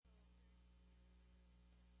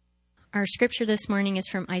Our scripture this morning is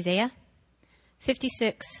from Isaiah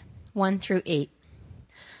 56, 1 through 8.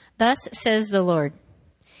 Thus says the Lord,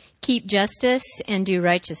 keep justice and do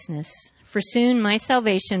righteousness, for soon my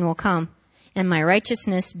salvation will come, and my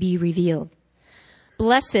righteousness be revealed.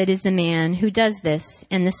 Blessed is the man who does this,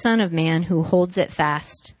 and the Son of Man who holds it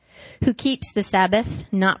fast, who keeps the Sabbath,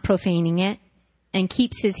 not profaning it, and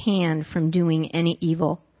keeps his hand from doing any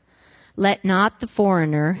evil. Let not the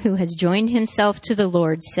foreigner who has joined himself to the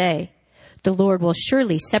Lord say, the Lord will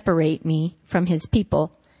surely separate me from his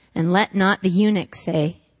people. And let not the eunuch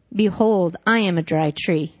say, behold, I am a dry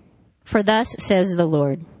tree. For thus says the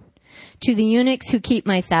Lord, to the eunuchs who keep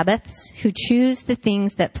my Sabbaths, who choose the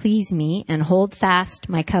things that please me and hold fast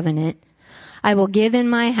my covenant, I will give in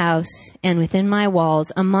my house and within my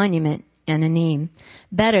walls a monument and a name,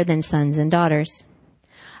 better than sons and daughters.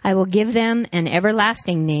 I will give them an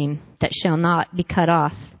everlasting name that shall not be cut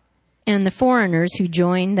off. And the foreigners who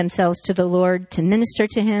join themselves to the Lord to minister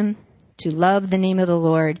to him, to love the name of the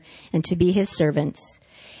Lord, and to be his servants.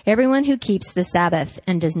 Everyone who keeps the Sabbath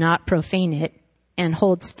and does not profane it, and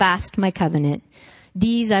holds fast my covenant,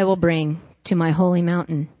 these I will bring to my holy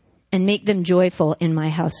mountain, and make them joyful in my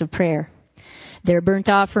house of prayer. Their burnt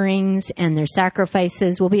offerings and their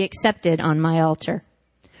sacrifices will be accepted on my altar.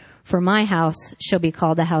 For my house shall be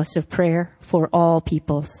called a house of prayer for all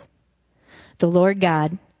peoples. The Lord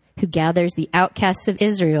God, who gathers the outcasts of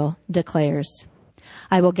Israel, declares,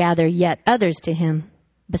 I will gather yet others to him,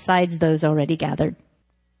 besides those already gathered.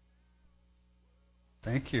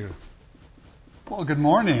 Thank you. Well, good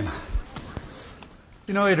morning.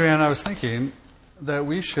 You know, Adrienne, I was thinking that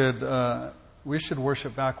we should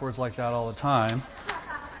worship backwards like that all the time.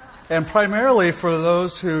 And primarily for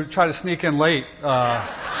those who try to sneak in late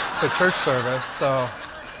to church service. So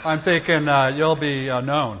I'm thinking you'll be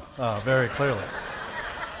known very clearly.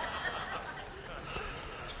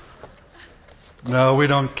 No, we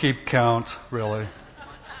don't keep count, really.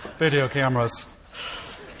 Video cameras.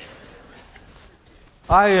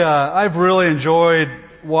 I've really enjoyed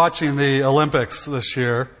watching the Olympics this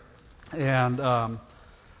year, and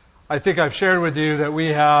I think I've shared with you that we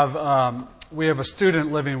have a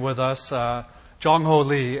student living with us, Jong-ho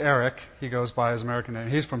Lee, Eric. He goes by his American name.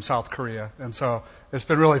 He's from South Korea, and so it's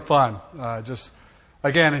been really fun. Just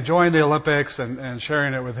again enjoying the Olympics and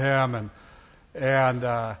sharing it with him,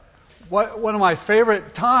 and one of my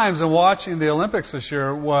favorite times in watching the Olympics this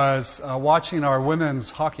year was watching our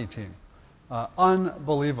women's hockey team.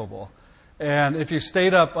 Unbelievable. And if you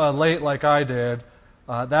stayed up late like I did,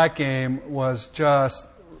 that game was just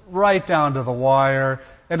right down to the wire.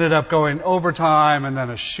 Ended up going overtime and then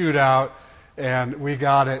a shootout. And we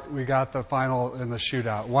got it. We got the final in the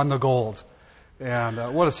shootout. Won the gold.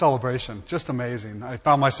 And what a celebration. Just amazing. I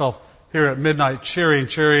found myself here at midnight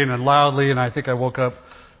cheering and loudly. And I think I woke up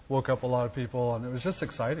a lot of people. And it was just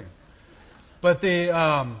exciting. But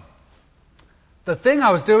the thing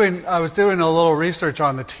I was doing a little research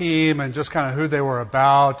on the team and just kind of who they were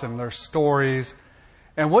about and their stories.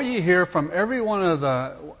 And what you hear from every one of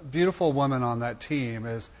the beautiful women on that team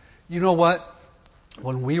is, you know what?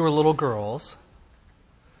 When we were little girls,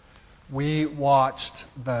 we watched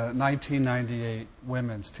the 1998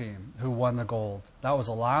 women's team who won the gold. That was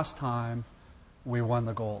the last time we won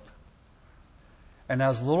the gold. And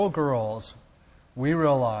as little girls, we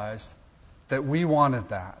realized that we wanted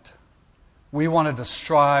that. We wanted to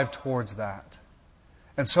strive towards that.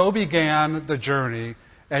 And so began the journey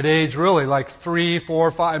at age really like 3,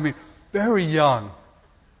 4, 5, very young.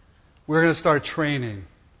 We're going to start training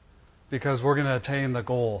because we're going to attain the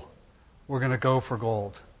goal. We're going to go for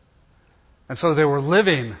gold. And so they were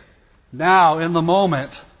living now in the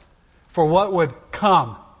moment for what would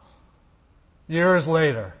come years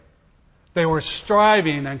later. They were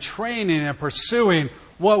striving and training and pursuing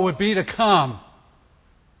what would be to come.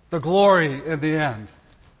 The glory in the end.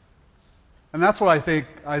 And that's what I think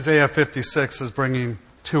Isaiah 56 is bringing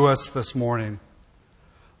to us this morning.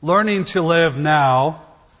 Learning to live now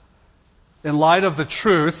in light of the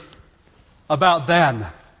truth about then,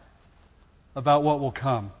 about what will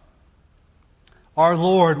come. Our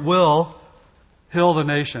Lord will heal the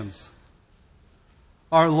nations.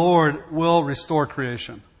 Our Lord will restore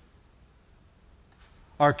creation.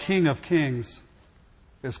 Our King of Kings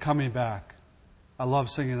is coming back. I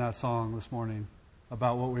love singing that song this morning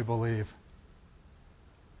about what we believe.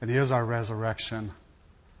 And He is our resurrection.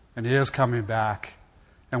 And He is coming back.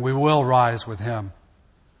 And we will rise with Him.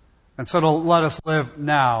 And so to let us live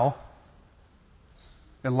now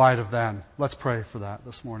in light of then. Let's pray for that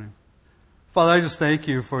this morning. Father, I just thank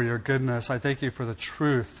You for Your goodness. I thank You for the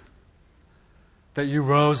truth that You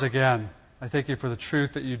rose again. I thank You for the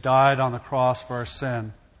truth that You died on the cross for our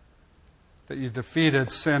sin. that you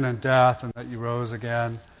defeated sin and death, and that you rose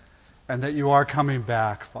again, and that you are coming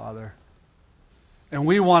back, Father. And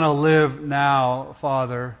we want to live now,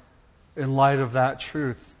 Father, in light of that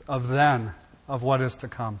truth, of then, of what is to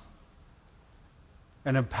come.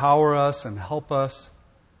 And empower us and help us.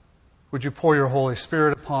 Would you pour your Holy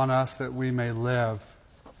Spirit upon us that we may live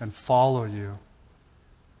and follow you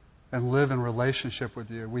and live in relationship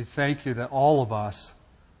with you? We thank you that all of us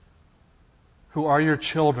who are your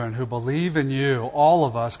children, who believe in you, all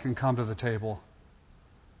of us can come to the table.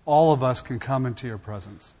 All of us can come into your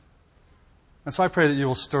presence. And so I pray that you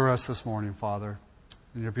will stir us this morning, Father,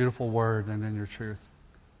 in your beautiful word and in your truth.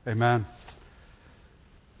 Amen.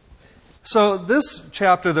 So this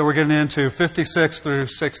chapter that we're getting into, 56 through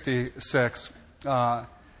 66,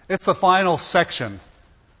 it's the final section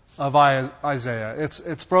of Isaiah.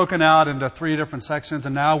 It's broken out into 3 different sections,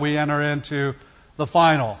 and now we enter into the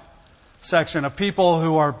final section of people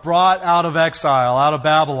who are brought out of exile, out of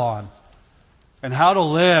Babylon, and how to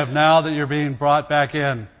live now that you're being brought back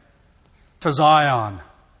in to Zion.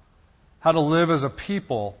 How to live as a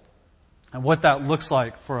people and what that looks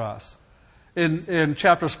like for us. In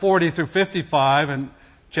chapters 40 through 55, and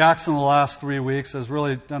Jackson the last 3 weeks has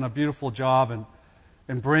really done a beautiful job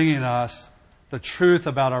in bringing us the truth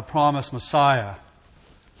about our promised Messiah.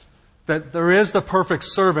 That there is the perfect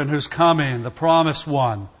servant who's coming, the promised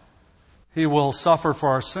one. He will suffer for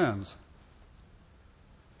our sins.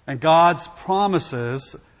 And God's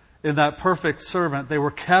promises in that perfect servant, they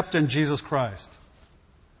were kept in Jesus Christ.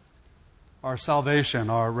 Our salvation,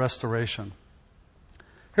 our restoration.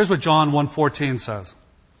 Here's what John 1:14 says.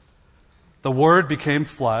 The Word became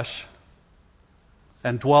flesh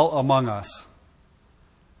and dwelt among us.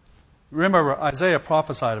 Remember, Isaiah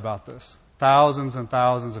prophesied about this thousands and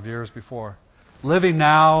thousands of years before. Living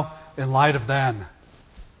now in light of then.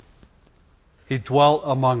 He dwelt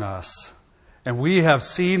among us. And we have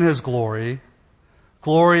seen His glory.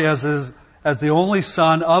 Glory as the only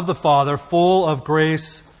Son of the Father, full of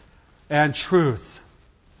grace and truth.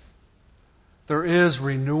 There is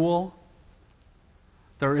renewal.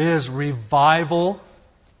 There is revival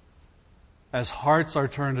as hearts are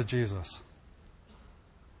turned to Jesus.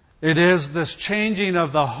 It is this changing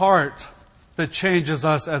of the heart that changes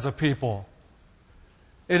us as a people.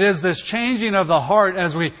 It is this changing of the heart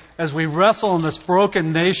as we wrestle in this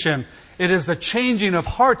broken nation. It is the changing of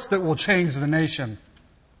hearts that will change the nation.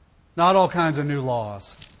 Not all kinds of new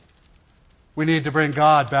laws. We need to bring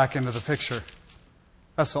God back into the picture.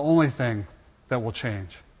 That's the only thing that will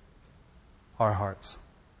change our hearts.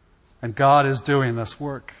 And God is doing this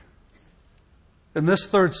work. In this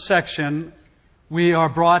third section, we are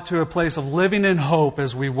brought to a place of living in hope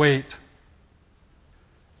as we wait.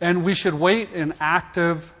 And we should wait in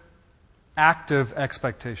active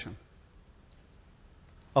expectation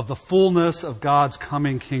of the fullness of God's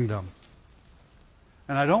coming kingdom.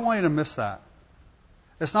 And I don't want you to miss that.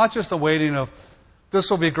 It's not just a waiting of, this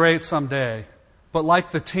will be great someday, but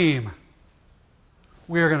like the team,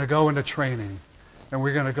 we are going to go into training and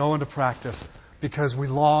we're going to go into practice because we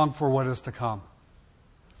long for what is to come,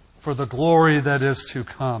 for the glory that is to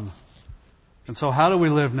come. And so how do we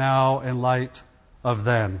live now in light of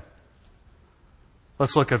then?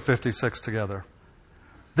 Let's look at 56 together.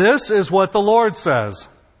 This is what the Lord says.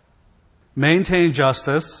 Maintain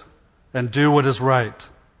justice and do what is right.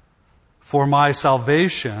 For my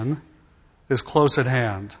salvation is close at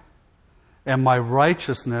hand, and my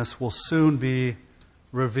righteousness will soon be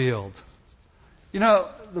revealed. You know,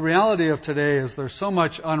 the reality of today is there's so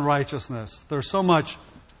much unrighteousness. There's so much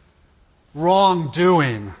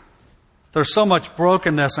wrongdoing. There's so much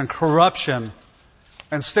brokenness and corruption.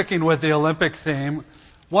 And sticking with the Olympic theme,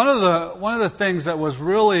 one of the things that was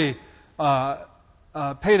really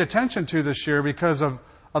paid attention to this year because of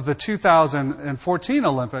the 2014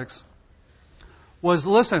 Olympics was,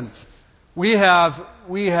 listen, we have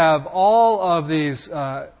all of these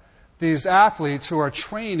athletes who are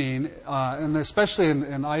training, and especially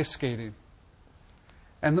in ice skating.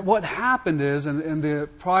 And what happened is, in the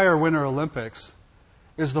prior Winter Olympics,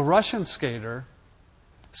 is the Russian skater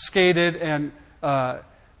skated, and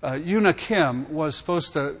Yuna Kim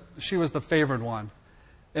she was the favored one.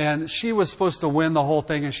 And she was supposed to win the whole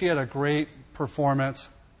thing, and she had a great performance.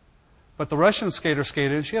 But the Russian skater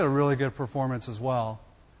skated, and she had a really good performance as well.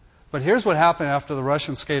 But here's what happened after the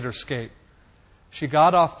Russian skater skate. She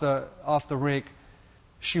got off the rink.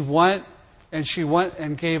 She went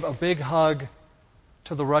and gave a big hug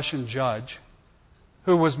to the Russian judge,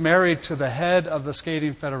 who was married to the head of the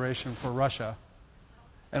skating federation for Russia.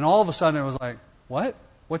 And all of a sudden it was like, what?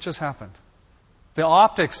 What just happened? The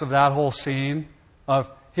optics of that whole scene of,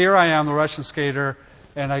 here I am, the Russian skater,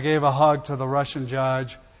 and I gave a hug to the Russian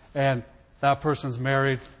judge, and that person's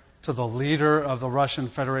married to the leader of the Russian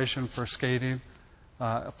Federation for skating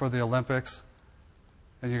for the Olympics.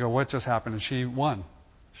 And you go, what just happened? And she won.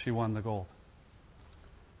 She won the gold.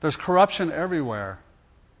 There's corruption everywhere.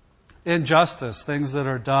 Injustice, things that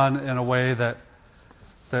are done in a way that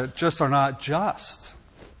just are not just.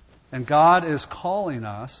 And God is calling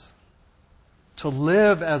us to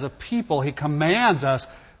live as a people. He commands us,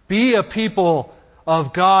 be a people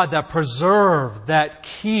of God that preserve, that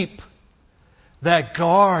keep, that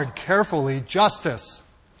guard carefully justice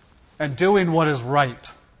and doing what is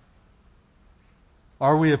right.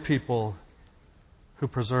 Are we a people who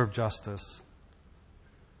preserve justice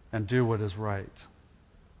and do what is right?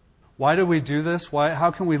 Why do we do this? How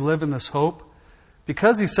can we live in this hope?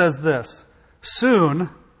 Because he says this, soon,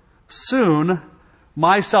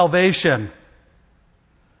 my salvation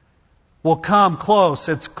will come close.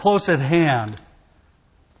 It's close at hand.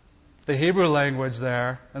 The Hebrew language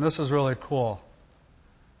there, and this is really cool.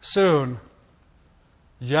 Soon,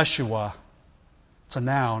 Yeshua, it's a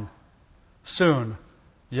noun. Soon,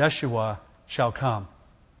 Yeshua shall come.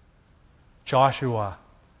 Joshua,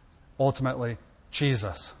 ultimately,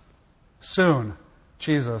 Jesus. Soon,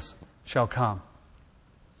 Jesus shall come.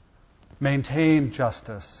 Maintain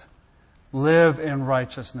justice. Live in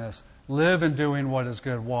righteousness. Live in doing what is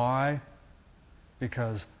good. Why?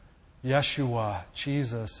 Because Yeshua,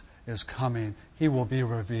 Jesus, is coming. He will be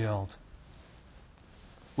revealed.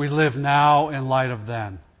 We live now in light of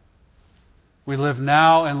then. We live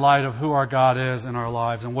now in light of who our God is in our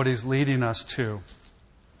lives and what He's leading us to.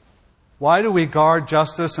 Why do we guard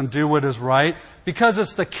justice and do what is right? Because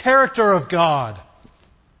it's the character of God.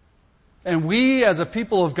 And we, as a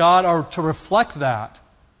people of God, are to reflect that.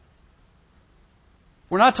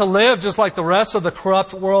 We're not to live just like the rest of the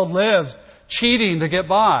corrupt world lives, cheating to get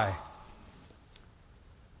by.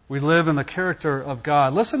 We live in the character of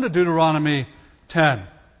God. Listen to Deuteronomy 10.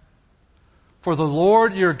 For the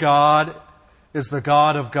Lord your God is the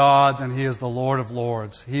God of gods, and He is the Lord of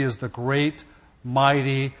lords. He is the great,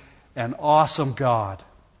 mighty, and awesome God.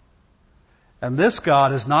 And this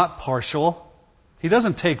God is not partial. He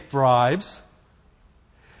doesn't take bribes.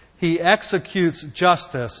 He executes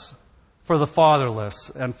justice for the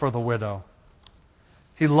fatherless and for the widow.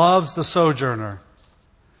 He loves the sojourner,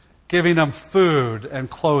 giving them food and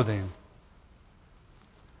clothing.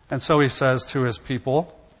 And so He says to His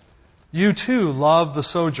people, you too love the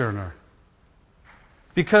sojourner,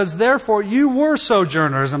 because therefore you were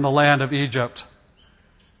sojourners in the land of Egypt.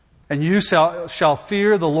 And you shall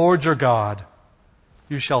fear the Lord your God.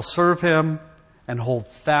 You shall serve Him and hold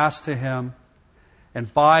fast to Him,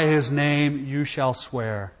 and by His name you shall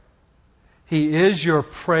swear. He is your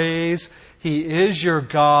praise. He is your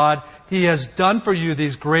God. He has done for you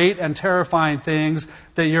these great and terrifying things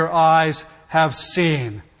that your eyes have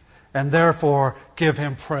seen, and therefore give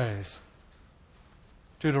Him praise.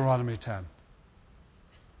 Deuteronomy 10.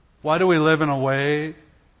 Why do we live in a way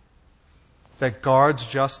that guards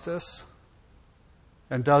justice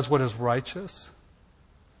and does what is righteous?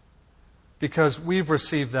 Because we've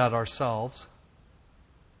received that ourselves.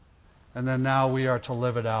 And then now we are to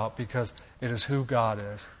live it out because it is who God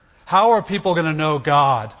is. How are people going to know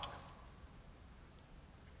God?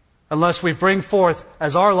 Unless we bring forth,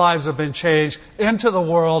 as our lives have been changed, into the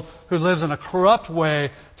world who lives in a corrupt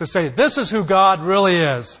way to say, this is who God really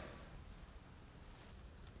is.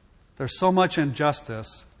 There's so much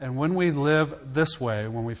injustice, and when we live this way,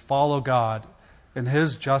 when we follow God in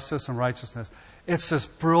His justice and righteousness, it's this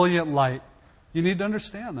brilliant light. You need to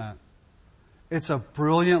understand that. It's a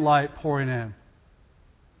brilliant light pouring in.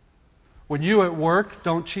 When you at work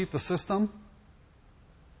don't cheat the system,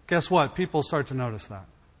 guess what? People start to notice that.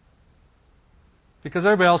 Because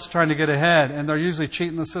everybody else is trying to get ahead, and they're usually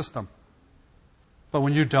cheating the system. But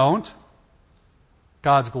when you don't,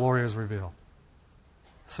 God's glory is revealed.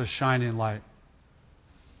 It's a shining light.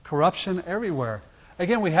 Corruption everywhere.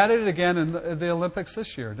 Again, we had it again in the Olympics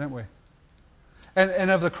this year, didn't we? And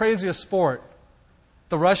of the craziest sport,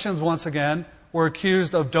 the Russians once again were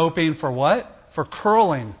accused of doping for what? For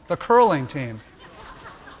curling. The curling team.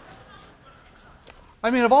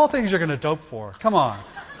 I mean, of all things you're going to dope for. Come on.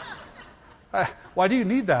 Why do you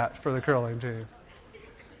need that for the curling team?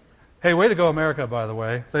 Hey, way to go America, by the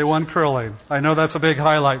way. They won curling. I know that's a big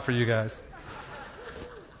highlight for you guys.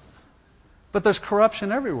 But there's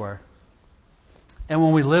corruption everywhere. And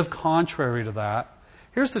when we live contrary to that,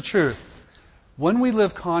 here's the truth. When we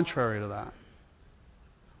live contrary to that,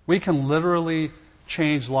 we can literally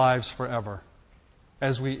change lives forever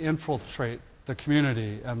as we infiltrate the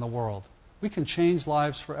community and the world. We can change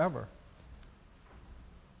lives forever.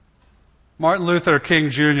 Martin Luther King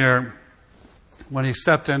Jr., when he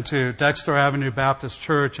stepped into Dexter Avenue Baptist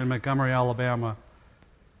Church in Montgomery, Alabama,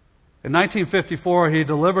 in 1954, he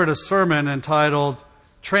delivered a sermon entitled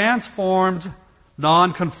Transformed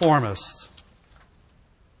Nonconformist.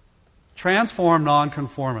 Transformed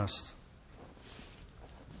Nonconformist.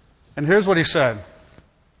 And here's what he said.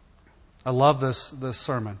 I love this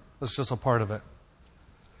sermon. It's just a part of it.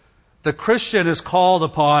 The Christian is called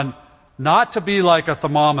upon not to be like a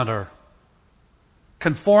thermometer,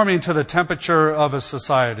 conforming to the temperature of a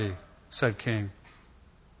society, said King.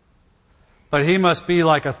 But he must be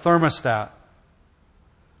like a thermostat,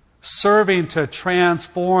 serving to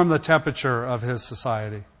transform the temperature of his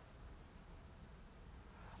society.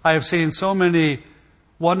 I have seen so many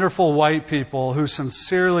wonderful white people who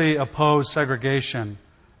sincerely oppose segregation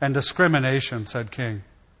and discrimination, said King.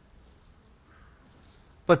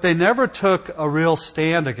 But they never took a real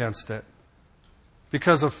stand against it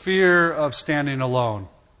because of fear of standing alone.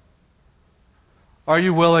 Are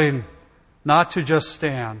you willing not to just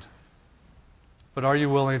stand, but are you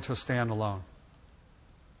willing to stand alone?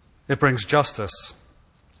 It brings justice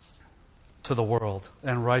to the world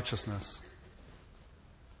and righteousness.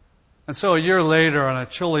 And so a year later, on a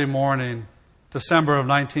chilly morning, December of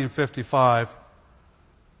 1955,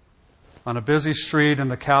 on a busy street in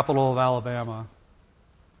the capital of Alabama,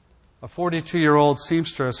 a 42-year-old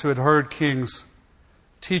seamstress who had heard King's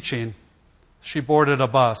teaching, she boarded a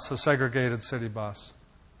bus, a segregated city bus.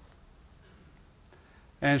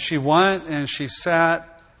 And she went and she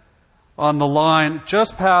sat on the line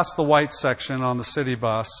just past the white section on the city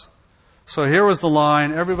bus. So here was the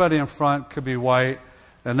line. Everybody in front could be white,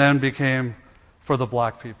 and then became for the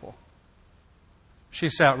black people. She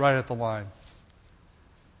sat right at the line.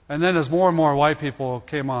 And then as more and more white people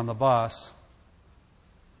came on the bus,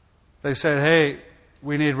 they said, hey,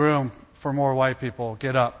 we need room for more white people.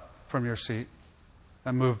 Get up from your seat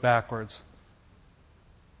and move backwards.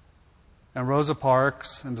 And Rosa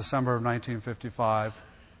Parks, in December of 1955,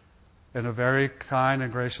 in a very kind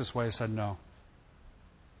and gracious way, said, no,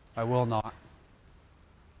 I will not.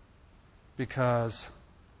 Because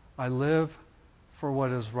I live for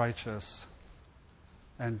what is righteous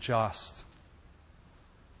and just.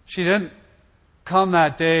 She didn't come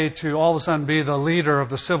that day to all of a sudden be the leader of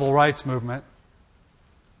the civil rights movement.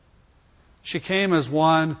 She came as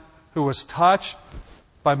one who was touched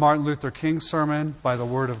by Martin Luther King's sermon, by the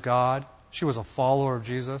Word of God. She was a follower of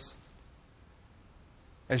Jesus.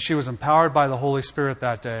 And she was empowered by the Holy Spirit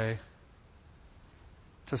that day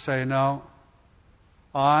to say, no,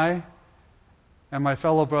 I and my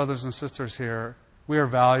fellow brothers and sisters here, we are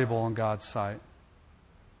valuable in God's sight.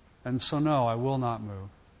 And so, no, I will not move.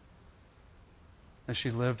 And she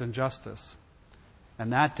lived in justice.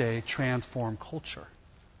 And that day transformed culture.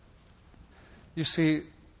 You see,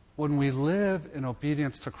 when we live in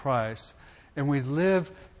obedience to Christ, and we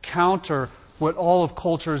live counter what all of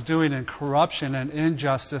culture is doing in corruption and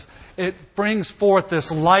injustice, it brings forth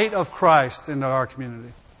this light of Christ into our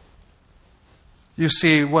community. You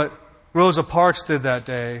see, what Rosa Parks did that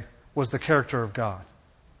day was the character of God.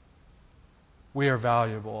 We are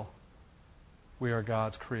valuable. We are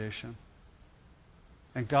God's creation.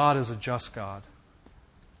 And God is a just God.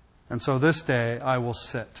 And so this day I will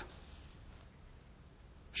sit.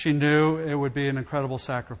 She knew it would be an incredible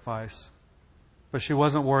sacrifice, but she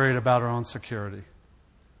wasn't worried about her own security.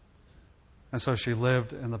 And so she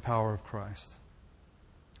lived in the power of Christ.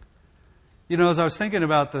 You know, as I was thinking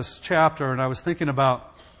about this chapter, and I was thinking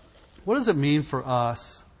about what does it mean for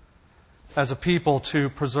us as a people to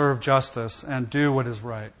preserve justice and do what is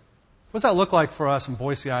right? What does that look like for us in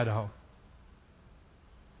Boise, Idaho?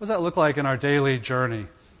 What does that look like in our daily journey?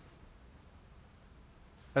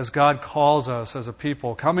 As God calls us as a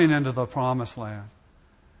people coming into the promised land.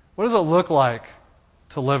 What does it look like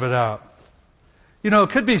to live it out? You know,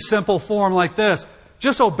 it could be simple form like this.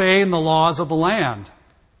 Just obeying the laws of the land.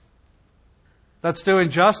 That's doing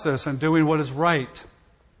justice and doing what is right.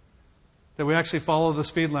 That we actually follow the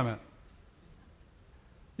speed limit.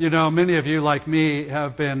 You know, many of you, like me,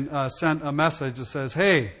 have been sent a message that says,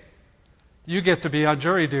 hey, you get to be on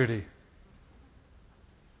jury duty.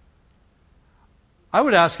 I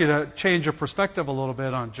would ask you to change your perspective a little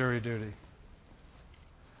bit on jury duty.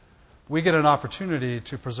 We get an opportunity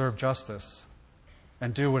to preserve justice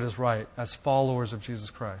and do what is right as followers of Jesus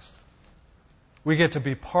Christ. We get to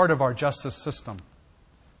be part of our justice system.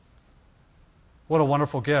 What a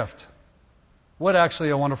wonderful gift. What actually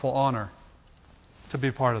a wonderful honor to be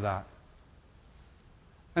part of that.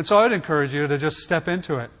 And so I would encourage you to just step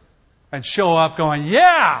into it and show up going,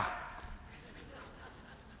 yeah!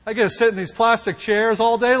 I get to sit in these plastic chairs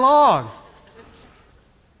all day long.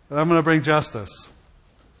 But I'm going to bring justice.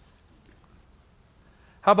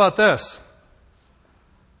 How about this?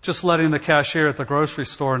 Just letting the cashier at the grocery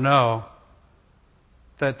store know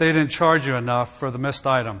that they didn't charge you enough for the missed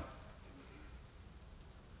item.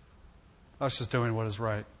 I was just doing what is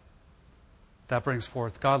right. That brings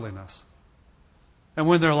forth godliness. And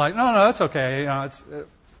when they're like, no, it's okay. It's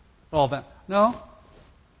all that. No.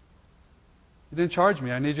 You didn't charge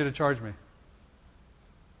me. I need you to charge me.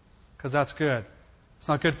 Because that's good. It's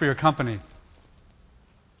not good for your company.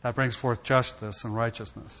 That brings forth justice and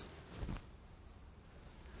righteousness.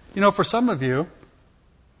 For some of you,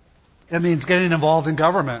 it means getting involved in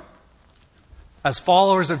government. As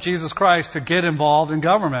followers of Jesus Christ, to get involved in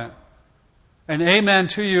government. And amen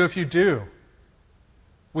to you if you do.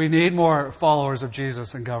 We need more followers of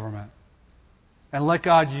Jesus in government. And let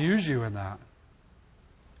God use you in that.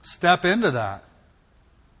 Step into that.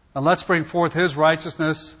 And let's bring forth His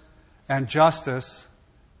righteousness and justice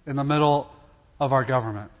in the middle of our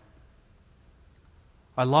government.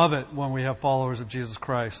 I love it when we have followers of Jesus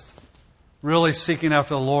Christ really seeking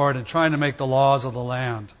after the Lord and trying to make the laws of the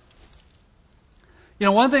land.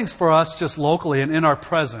 One of the things for us just locally and in our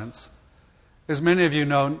presence, as many of you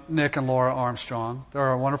know Nick and Laura Armstrong, they're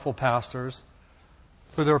our wonderful pastors,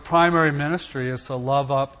 who their primary ministry is to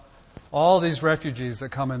love up all these refugees that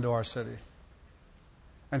come into our city.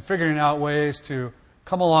 And figuring out ways to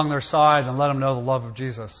come along their side and let them know the love of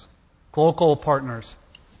Jesus. Local partners.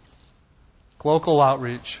 Local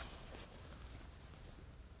outreach.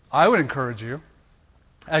 I would encourage you,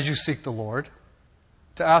 as you seek the Lord,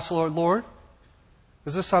 to ask the Lord, Lord,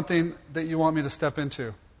 is this something that you want me to step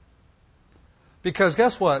into? Because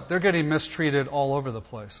guess what? They're getting mistreated all over the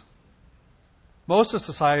place. Most of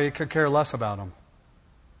society could care less about them.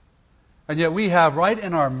 And yet we have right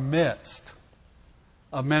in our midst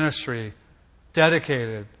a ministry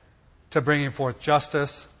dedicated to bringing forth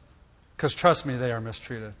justice, because trust me, they are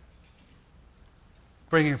mistreated.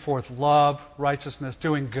 Bringing forth love, righteousness,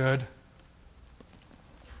 doing good.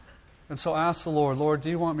 And so ask the Lord, Lord, do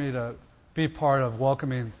you want me to be part of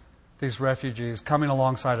welcoming these refugees, coming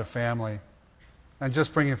alongside a family, and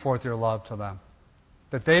just bringing forth your love to them?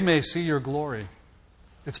 That they may see your glory.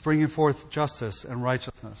 It's bringing forth justice and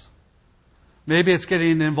righteousness. Maybe it's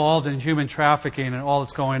getting involved in human trafficking and all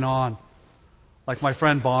that's going on, like my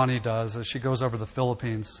friend Bonnie does as she goes over the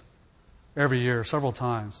Philippines every year, several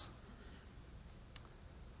times.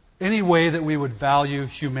 Any way that we would value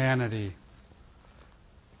humanity.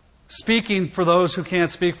 Speaking for those who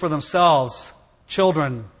can't speak for themselves,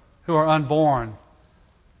 children who are unborn,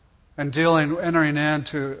 and entering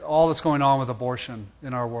into all that's going on with abortion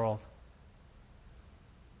in our world.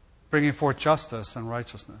 Bringing forth justice and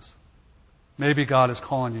righteousness. Maybe God is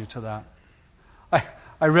calling you to that.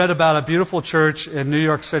 I read about a beautiful church in New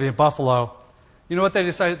York City, Buffalo. You know what they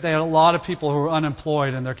decided? They had a lot of people who were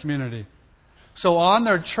unemployed in their community. So on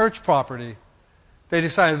their church property, they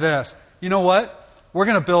decided this. You know what? We're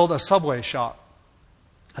going to build a Subway shop.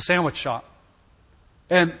 A sandwich shop.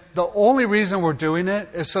 And the only reason we're doing it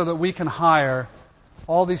is so that we can hire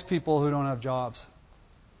all these people who don't have jobs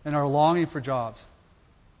and are longing for jobs.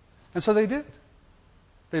 And so they did.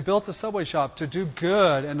 They built a Subway shop to do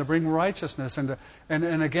good and to bring righteousness. And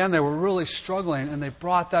again, they were really struggling, and they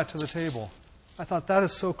brought that to the table. I thought, that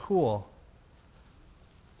is so cool.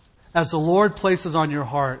 As the Lord places on your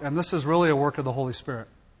heart, and this is really a work of the Holy Spirit,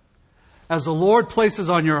 as the Lord places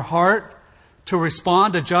on your heart to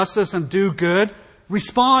respond to justice and do good,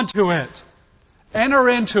 respond to it. Enter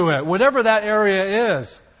into it, whatever that area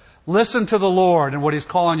is. Listen to the Lord and what He's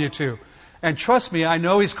calling you to. And trust me, I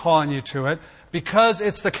know He's calling you to it because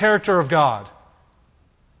it's the character of God.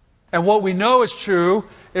 And what we know is true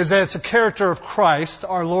is that it's a character of Christ,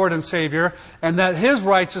 our Lord and Savior, and that His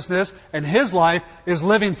righteousness and His life is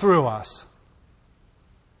living through us.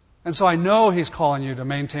 And so I know He's calling you to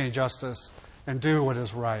maintain justice and do what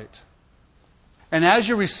is right. And as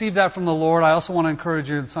you receive that from the Lord, I also want to encourage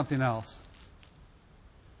you in something else.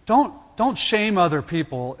 Don't shame other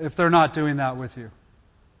people if they're not doing that with you.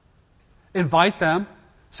 Invite them.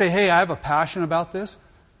 Say, hey, I have a passion about this.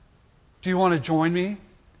 Do you want to join me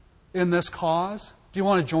in this cause? Do you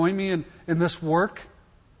want to join me in this work?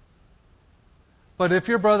 But if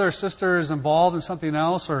your brother or sister is involved in something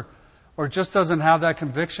else or just doesn't have that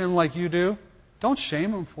conviction like you do, don't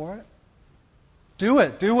shame them for it. Do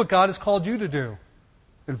it. Do what God has called you to do.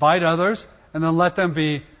 Invite others and then let them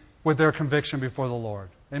be with their conviction before the Lord.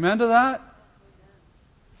 Amen to that?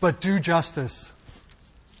 But do justice.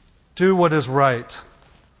 Do what is right.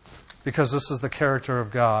 Because this is the character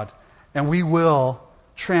of God. And we will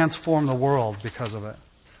transform the world because of it.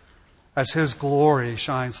 As His glory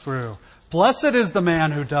shines through. Blessed is the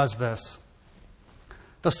man who does this,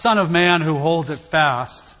 the Son of Man who holds it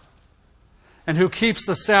fast, and who keeps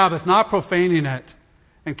the Sabbath, not profaning it,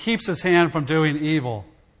 and keeps his hand from doing evil.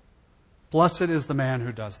 Blessed is the man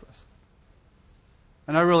who does this.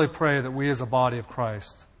 And I really pray that we as a body of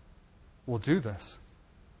Christ will do this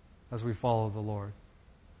as we follow the Lord.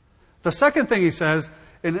 The second thing he says,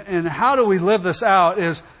 and how do we live this out,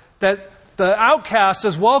 is that the outcast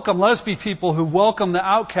is welcome. Let us be people who welcome the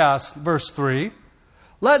outcast, verse 3.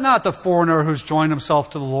 Let not the foreigner who's joined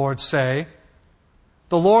himself to the Lord say,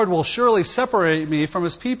 the Lord will surely separate me from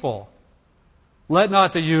his people. Let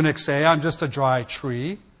not the eunuch say, I'm just a dry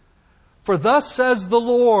tree. For thus says the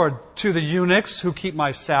Lord to the eunuchs who keep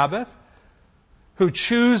my Sabbath, who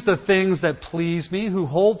choose the things that please me, who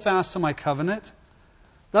hold fast to my covenant.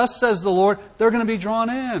 Thus says the Lord, they're going to be drawn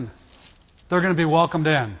in. They're going to be welcomed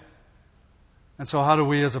in. And so how do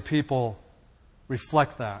we as a people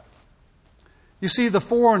reflect that? You see, the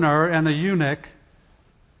foreigner and the eunuch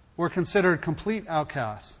were considered complete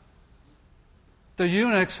outcasts. The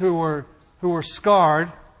eunuchs who were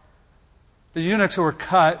scarred, the eunuchs who were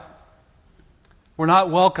cut, were not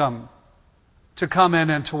welcome to come in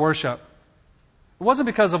and to worship. It wasn't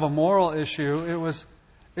because of a moral issue.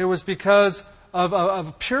 It was because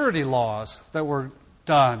of purity laws that were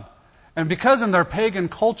done. And because in their pagan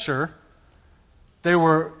culture, they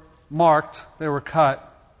were marked, they were cut.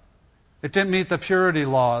 It didn't meet the purity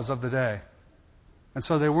laws of the day. And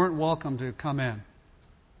so they weren't welcome to come in.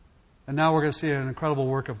 And now we're going to see an incredible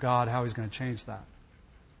work of God, how He's going to change that.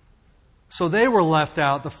 So they were left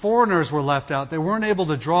out. The foreigners were left out. They weren't able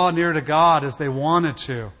to draw near to God as they wanted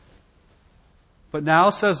to. But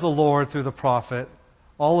now, says the Lord through the prophet,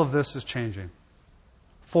 all of this is changing.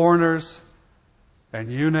 Foreigners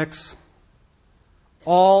and eunuchs,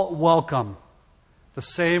 all welcome the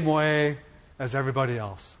same way as everybody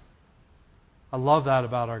else. I love that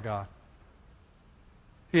about our God.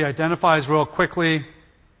 He identifies real quickly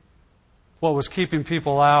what was keeping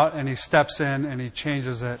people out, and He steps in and He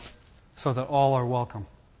changes it so that all are welcome.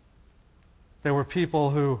 There were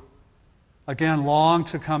people who, again, longed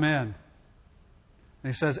to come in. And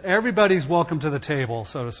He says, everybody's welcome to the table,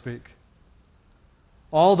 so to speak.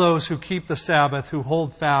 All those who keep the Sabbath, who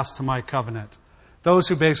hold fast to my covenant. Those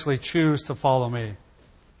who basically choose to follow me.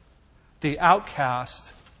 The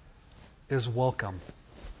outcast is welcome.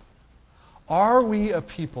 Are we a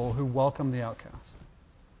people who welcome the outcast?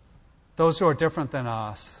 Those who are different than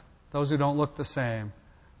us. Those who don't look the same.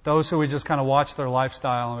 Those who we just kind of watch their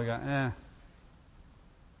lifestyle and we go, eh.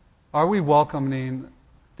 Are we welcoming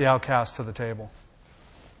the outcast to the table?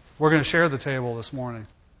 We're going to share the table this morning.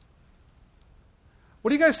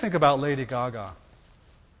 What do you guys think about Lady Gaga?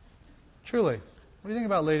 Truly, what do you think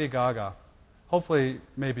about Lady Gaga? Hopefully,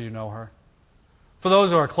 maybe you know her. For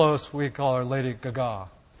those who are close, we call her Lady Gaga.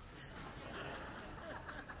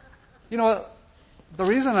 You know what? The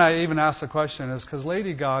reason I even asked the question is because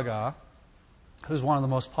Lady Gaga, who's one of the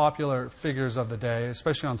most popular figures of the day,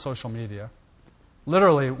 especially on social media,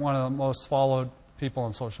 literally one of the most followed people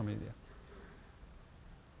on social media.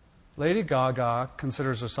 Lady Gaga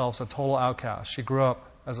considers herself a total outcast. She grew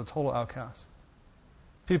up as a total outcast.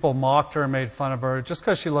 People mocked her and made fun of her just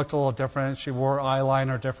because she looked a little different. She wore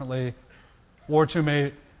eyeliner differently, wore too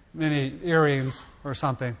many earrings or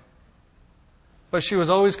something. But she was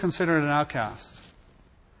always considered an outcast.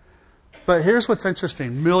 But here's what's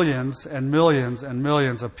interesting. Millions and millions and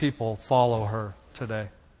millions of people follow her today.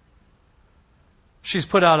 She's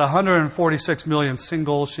put out 146 million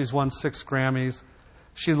singles. She's won 6 Grammys.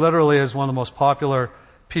 She literally is one of the most popular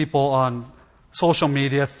people on social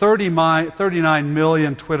media. 39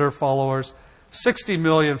 million Twitter followers. 60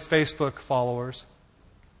 million Facebook followers.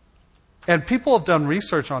 And people have done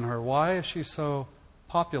research on her. Why is she so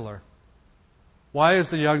popular? Why is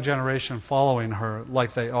the young generation following her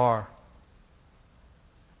like they are?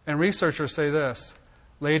 And researchers say this: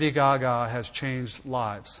 Lady Gaga has changed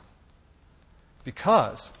lives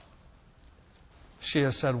because she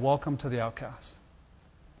has said, welcome to the outcast.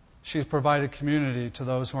 She's provided community to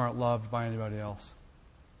those who aren't loved by anybody else.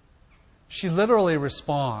 She literally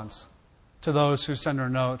responds to those who send her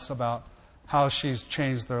notes about how she's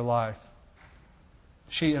changed their life.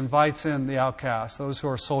 She invites in the outcast, those who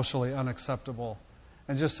are socially unacceptable,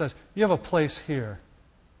 and just says, you have a place here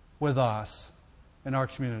with us in our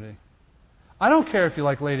community. I don't care if you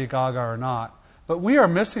like Lady Gaga or not, but we are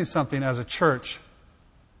missing something as a church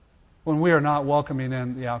when we are not welcoming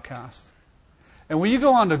in the outcast. And when you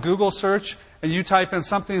go on to Google search and you type in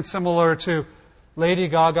something similar to Lady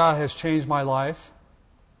Gaga has changed my life,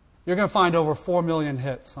 you're going to find over 4 million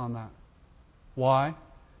hits on that. Why?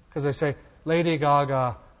 Because they say, Lady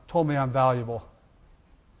Gaga told me I'm valuable.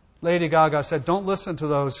 Lady Gaga said, don't listen to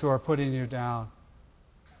those who are putting you down.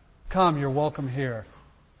 Come, you're welcome here.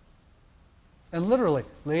 And literally,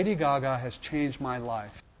 Lady Gaga has changed my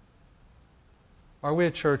life. Are we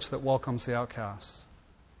a church that welcomes the outcasts?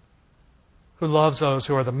 Who loves those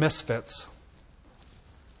who are the misfits?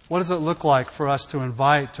 What does it look like for us to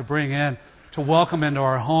invite, to bring in, to welcome into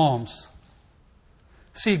our homes?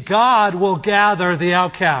 See, God will gather the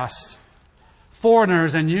outcasts,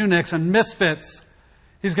 foreigners and eunuchs and misfits.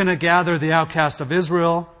 He's going to gather the outcast of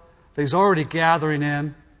Israel that He's already gathering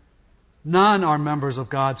in. None are members of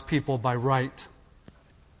God's people by right.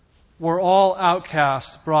 We're all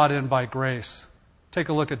outcasts brought in by grace. Take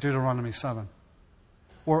a look at Deuteronomy 7.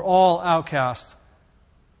 We're all outcasts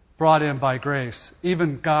brought in by grace,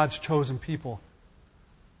 even God's chosen people.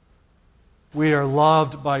 We are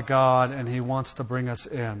loved by God, and He wants to bring us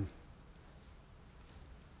in.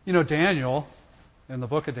 You know, Daniel, in the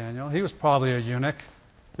book of Daniel, he was probably a eunuch.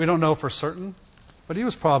 We don't know for certain, but he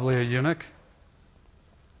was probably a eunuch.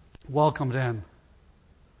 Welcomed in.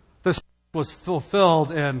 This was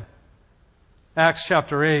fulfilled in Acts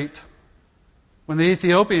chapter 8, when the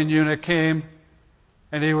Ethiopian eunuch came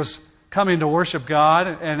and he was coming to worship God,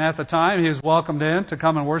 and at the time he was welcomed in to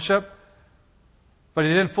come and worship, but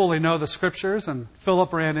he didn't fully know the Scriptures, and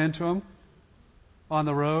Philip ran into him on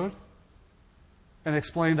the road and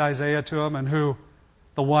explained Isaiah to him and who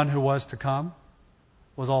the one who was to come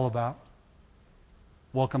was all about.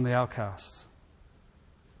 Welcome the outcasts.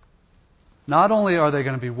 Not only are they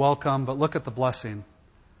going to be welcome, but look at the blessing.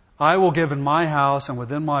 I will give in my house and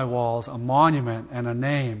within my walls a monument and a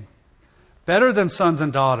name. Better than sons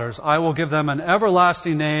and daughters, I will give them an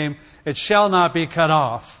everlasting name. It shall not be cut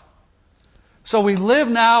off. So we live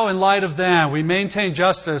now in light of them. We maintain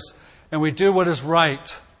justice and we do what is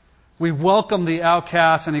right. We welcome the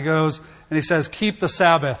outcast, and he goes and he says, keep the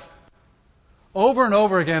Sabbath. Over and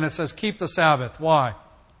over again it says, keep the Sabbath. Why?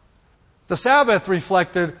 The Sabbath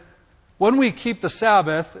reflected, when we keep the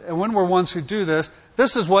Sabbath, and when we're ones who do this,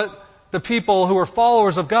 this is what the people who are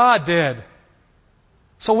followers of God did.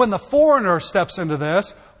 So when the foreigner steps into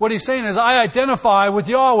this, what he's saying is, I identify with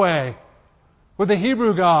Yahweh, with the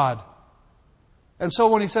Hebrew God. And so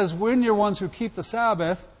when he says, when you're ones who keep the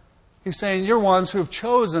Sabbath, he's saying, you're ones who have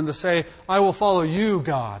chosen to say, I will follow you,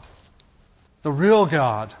 God, the real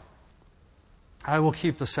God. I will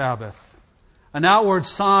keep the Sabbath. An outward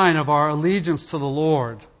sign of our allegiance to the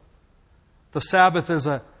Lord. The Sabbath is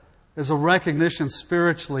a recognition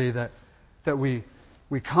spiritually that we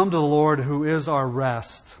come to the Lord who is our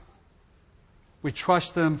rest. We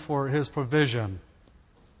trust Him for His provision.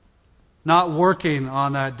 Not working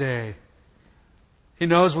on that day. He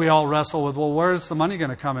knows we all wrestle with, well, where's the money going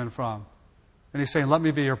to come in from? And He's saying, let me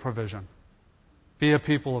be your provision. Be a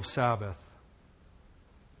people of Sabbath.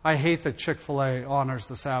 I hate that Chick-fil-A honors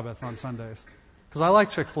the Sabbath on Sundays. Because I like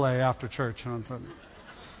Chick-fil-A after church on Sunday.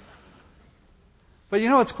 But you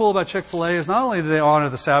know what's cool about Chick-fil-A is not only do they honor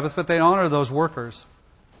the Sabbath, but they honor those workers.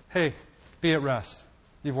 Hey, be at rest.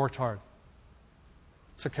 You've worked hard.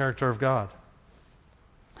 It's the character of God.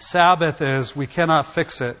 Sabbath is, we cannot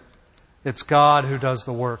fix it. It's God who does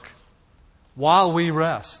the work. While we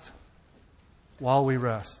rest. While we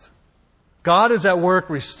rest. God is at work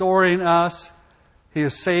restoring us. He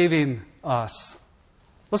is saving us.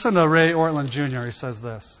 Listen to Ray Ortland Jr. He says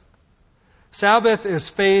this. Sabbath is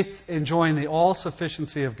faith enjoying the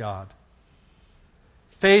all-sufficiency of God.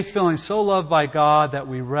 Faith feeling so loved by God that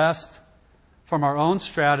we rest from our own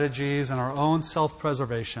strategies and our own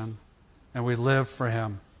self-preservation, and we live for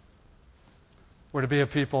Him. We're to be a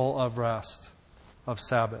people of rest, of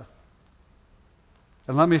Sabbath.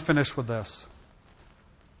 And let me finish with this.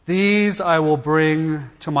 These I will bring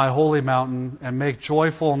to my holy mountain and make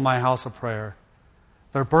joyful in my house of prayer.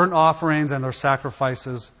 Their burnt offerings and their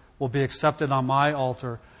sacrifices will be accepted on my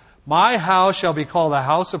altar. My house shall be called a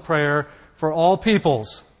house of prayer for all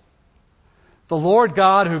peoples. The Lord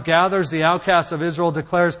God who gathers the outcasts of Israel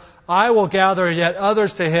declares, I will gather yet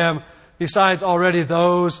others to Him besides already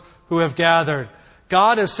those who have gathered.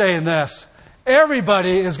 God is saying this.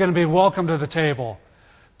 Everybody is going to be welcome to the table.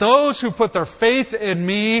 Those who put their faith in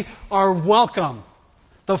me are welcome.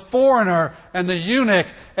 The foreigner and the eunuch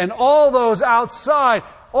and all those outside,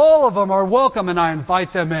 all of them are welcome, and I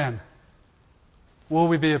invite them in. Will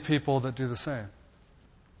we be a people that do the same?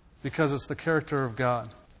 Because it's the character of God.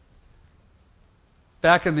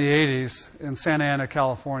 Back in the 80s in Santa Ana,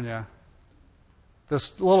 California,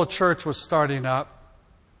 this little church was starting up,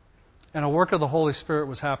 and a work of the Holy Spirit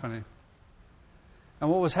was happening. And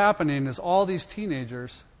what was happening is all these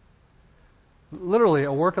teenagers, literally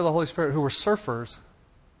a work of the Holy Spirit who were surfers,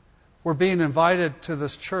 were being invited to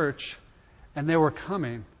this church, and they were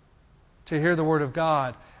coming to hear the Word of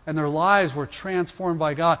God, and their lives were transformed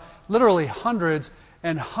by God. Literally hundreds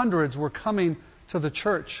and hundreds were coming to the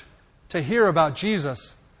church to hear about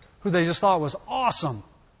Jesus, who they just thought was awesome.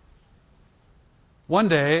 One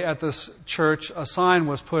day at this church, a sign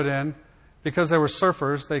was put in because they were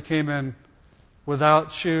surfers. They came in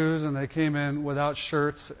without shoes and they came in without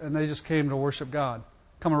shirts, and they just came to worship God,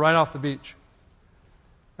 coming right off the beach.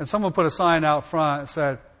 And someone put a sign out front that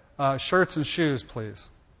said, shirts and shoes, please.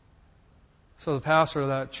 So the pastor of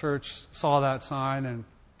that church saw that sign and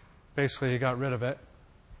basically he got rid of it.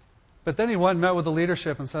 But then he went and met with the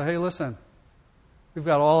leadership and said, hey, listen, we've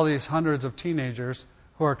got all these hundreds of teenagers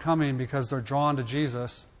who are coming because they're drawn to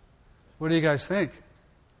Jesus. What do you guys think?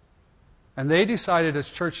 And they decided as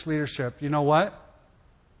church leadership, you know what?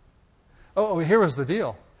 Oh, here was the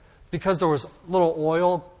deal. Because there was little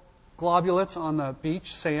oil globulates on the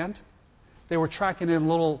beach, sand, they were tracking in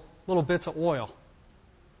little bits of oil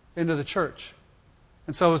into the church.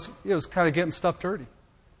 And so it was kind of getting stuff dirty.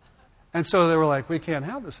 And so they were like, we can't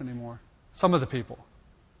have this anymore. Some of the people.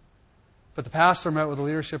 But the pastor met with the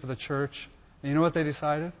leadership of the church, and you know what they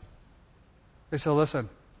decided? They said, listen,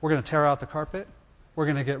 we're going to tear out the carpet, we're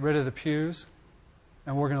going to get rid of the pews,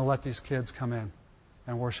 and we're going to let these kids come in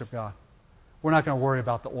and worship God. We're not going to worry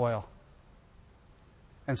about the oil.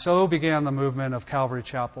 And so began the movement of Calvary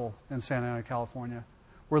Chapel in Santa Ana, California,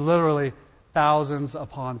 where literally thousands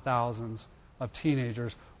upon thousands of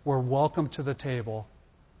teenagers were welcomed to the table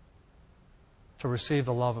to receive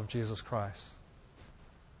the love of Jesus Christ.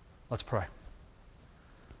 Let's pray.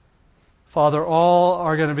 Father, all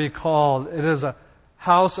are going to be called. It is a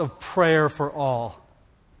house of prayer for all.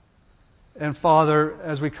 And Father,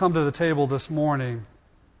 as we come to the table this morning,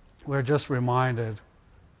 we're just reminded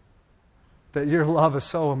that your love is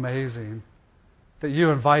so amazing, that you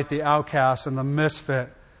invite the outcast and the misfit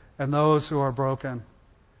and those who are broken,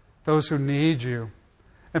 those who need you.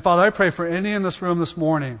 And Father, I pray for any in this room this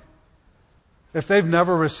morning, if they've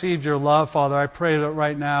never received your love, Father, I pray that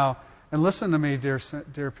right now, and listen to me,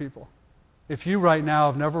 dear people, if you right now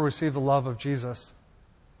have never received the love of Jesus,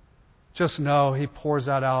 just know He pours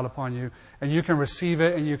that out upon you, and you can receive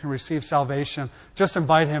it, and you can receive salvation. Just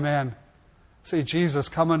invite Him in. Say, Jesus,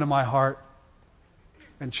 come into my heart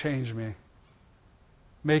and change me.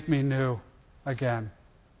 Make me new again.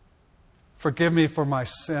 Forgive me for my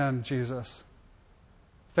sin, Jesus.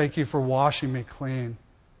 Thank you for washing me clean.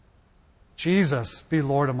 Jesus, be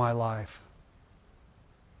Lord of my life.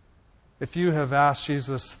 If you have asked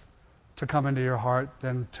Jesus to come into your heart,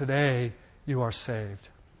 then today you are saved.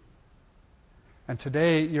 And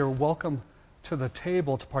today you're welcome to the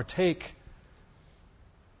table to partake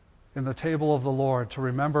in the table of the Lord, to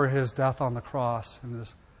remember His death on the cross and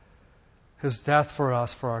His death for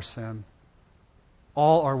us for our sin.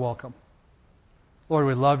 All are welcome. Lord,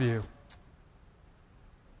 we love you.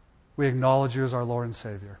 We acknowledge you as our Lord and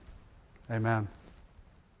Savior. Amen.